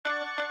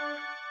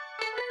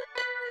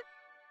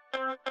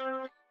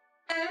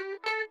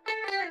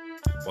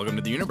Welcome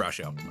to the Unibrow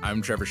Show.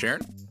 I'm Trevor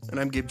Sharon. And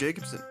I'm Gabe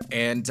Jacobson.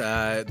 And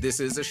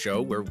this is a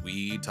show where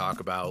we talk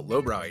about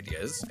lowbrow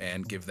ideas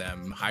and give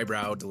them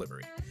highbrow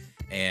delivery.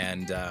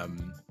 And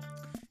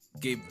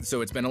Gabe,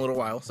 so it's been a little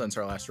while since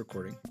our last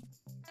recording.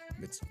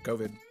 It's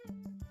COVID.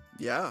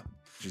 Yeah,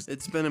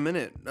 it's been a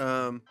minute.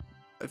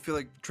 I feel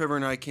like Trevor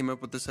and I came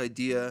up with this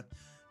idea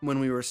when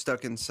we were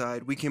stuck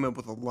inside. We came up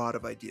with a lot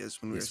of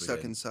ideas when we were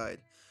stuck inside.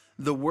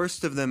 The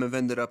worst of them have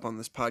ended up on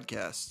this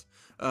podcast.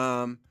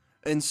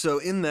 And so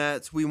in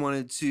that, we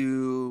wanted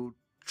to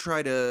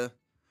try to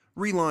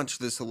relaunch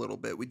this a little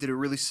bit. We did a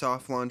really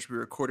soft launch. We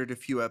recorded a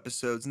few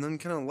episodes, and then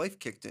kind of life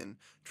kicked in.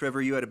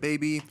 Trevor, you had a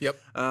baby. Yep.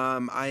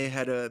 I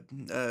had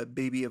a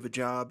baby of a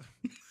job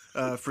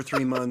for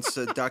 3 months,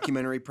 a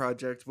documentary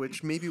project,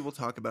 which maybe we'll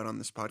talk about on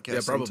this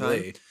podcast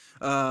probably.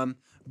 sometime.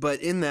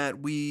 But in that,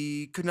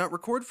 we could not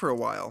record for a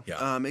while.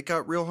 Yeah. It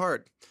got real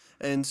hard.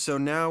 And so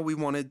now we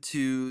wanted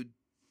to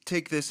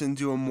take this and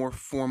do a more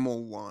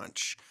formal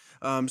launch.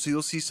 So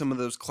you'll see some of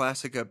those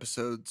classic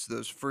episodes,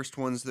 those first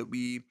ones that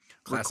we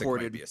Classic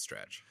recorded. might be a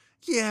stretch.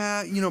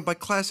 Yeah, by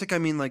classic, I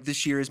mean like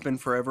this year has been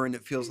forever and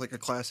it feels like a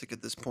classic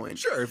at this point.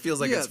 Sure, it feels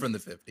like it's from the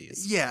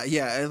 50s.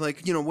 Yeah,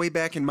 like, way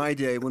back in my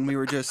day when we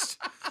were just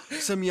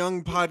some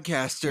young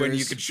podcasters. When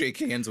you could shake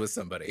hands with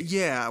somebody.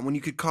 Yeah, when you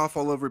could cough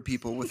all over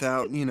people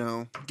without,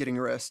 getting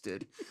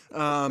arrested.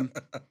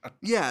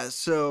 Yeah,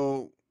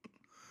 so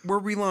we're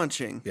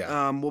relaunching.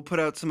 Yeah. We'll put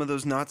out some of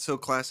those not so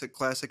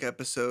classic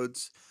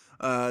episodes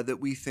that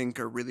we think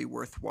are really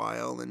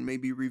worthwhile, and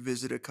maybe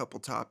revisit a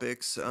couple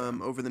topics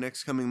over the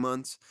next coming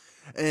months.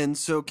 And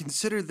so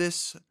consider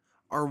this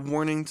our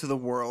warning to the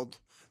world.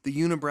 The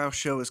Unibrow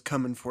Show is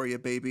coming for you,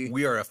 baby.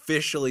 We are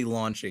officially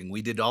launching.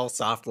 We did all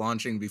soft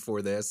launching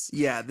before this.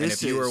 Yeah, And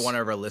if you are one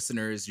of our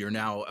listeners, you're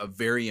now a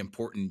very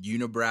important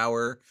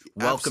Unibrower.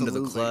 Welcome to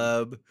the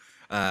club.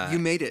 You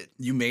made it.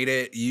 You made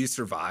it. You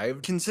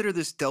survived. Consider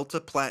this Delta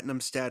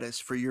Platinum status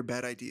for your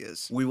bad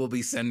ideas. We will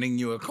be sending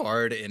you a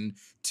card in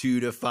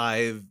 2 to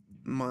 5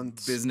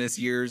 months, business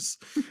years.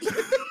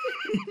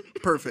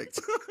 Perfect.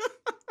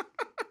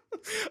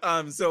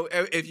 So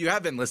if you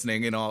have been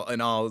listening in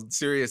all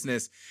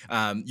seriousness,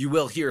 you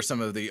will hear some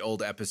of the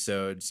old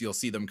episodes. You'll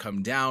see them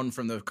come down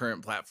from the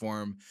current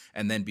platform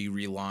and then be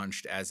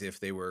relaunched as if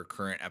they were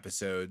current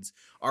episodes.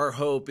 Our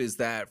hope is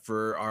that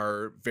for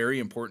our very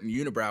important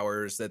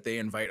Unibrowers, that they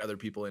invite other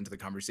people into the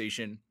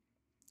conversation,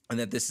 and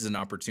that this is an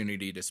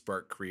opportunity to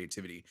spark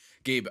creativity.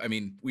 Gabe, I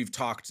mean, we've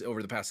talked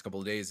over the past couple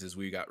of days as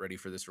we got ready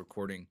for this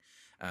recording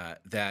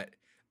that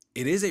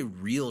it is a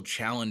real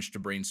challenge to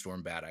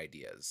brainstorm bad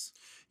ideas.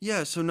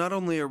 Yeah, so not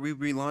only are we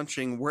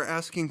relaunching, we're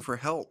asking for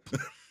help.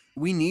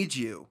 We need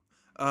you.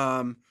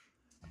 I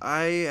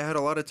had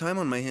a lot of time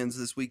on my hands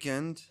this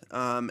weekend,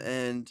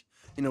 and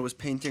was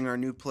painting our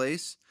new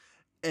place.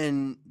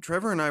 And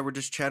Trevor and I were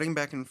just chatting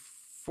back and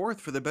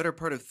forth for the better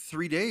part of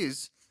 3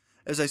 days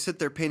as I sit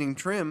there painting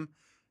trim,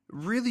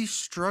 really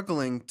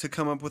struggling to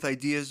come up with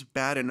ideas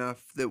bad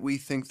enough that we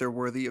think they're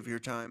worthy of your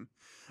time.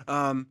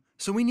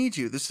 So we need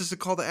you. This is a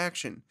call to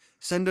action.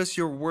 Send us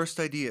your worst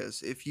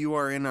ideas. If you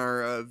are in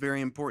our very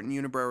important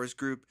Unibrowers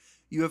group,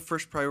 you have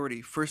first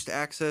priority, first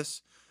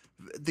access,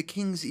 the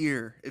king's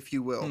ear, if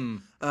you will.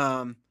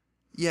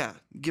 Yeah,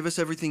 give us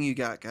everything you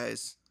got,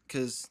 guys,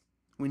 because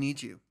we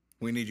need you.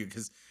 We need you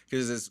because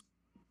as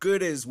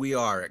good as we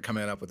are at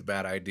coming up with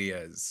bad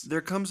ideas, there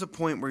comes a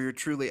point where you're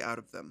truly out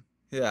of them.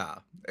 Yeah.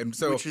 And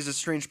so, which is a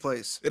strange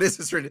place. It is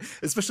a strange,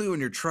 especially when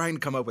you're trying to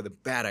come up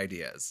with bad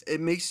ideas.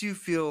 It makes you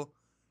feel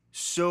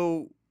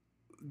so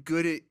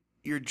good at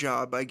your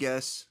job, I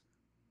guess,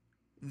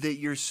 that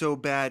you're so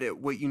bad at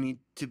what you need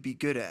to be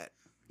good at.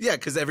 Yeah,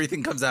 because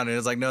everything comes out and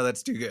it's like, no,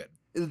 that's too good.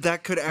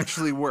 That could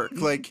actually work.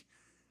 Like,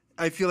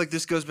 I feel like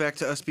this goes back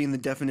to us being the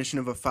definition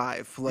of a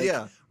 5. Like,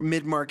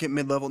 mid-market,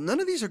 mid-level. None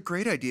of these are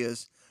great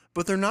ideas,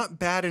 but they're not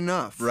bad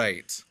enough.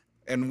 Right.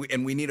 And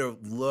we need a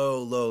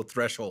low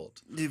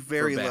threshold.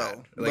 Very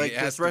low. Like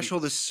the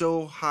threshold is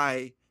so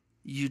high,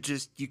 you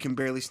can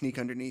barely sneak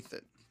underneath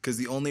it. Because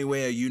the only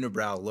way a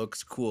unibrow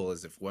looks cool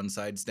is if one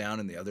side's down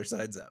and the other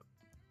side's up.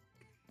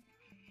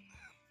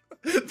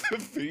 The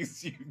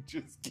face you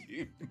just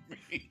gave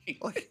me.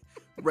 Like,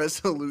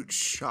 resolute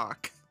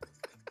shock.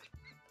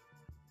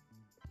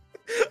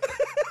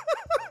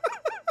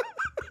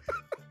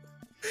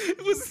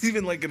 It wasn't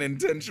even like an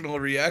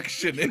intentional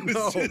reaction. It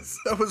was just...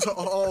 that was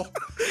all.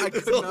 I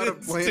could not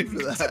have blamed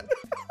for that.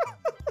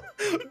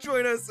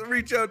 Join us,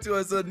 reach out to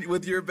us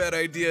with your bad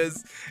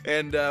ideas,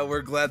 and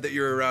we're glad that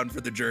you're around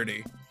for the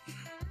journey.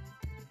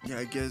 Yeah,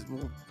 I guess,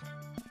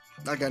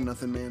 I got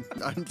nothing, man.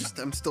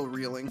 I'm still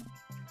reeling.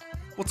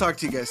 We'll talk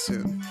to you guys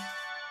soon.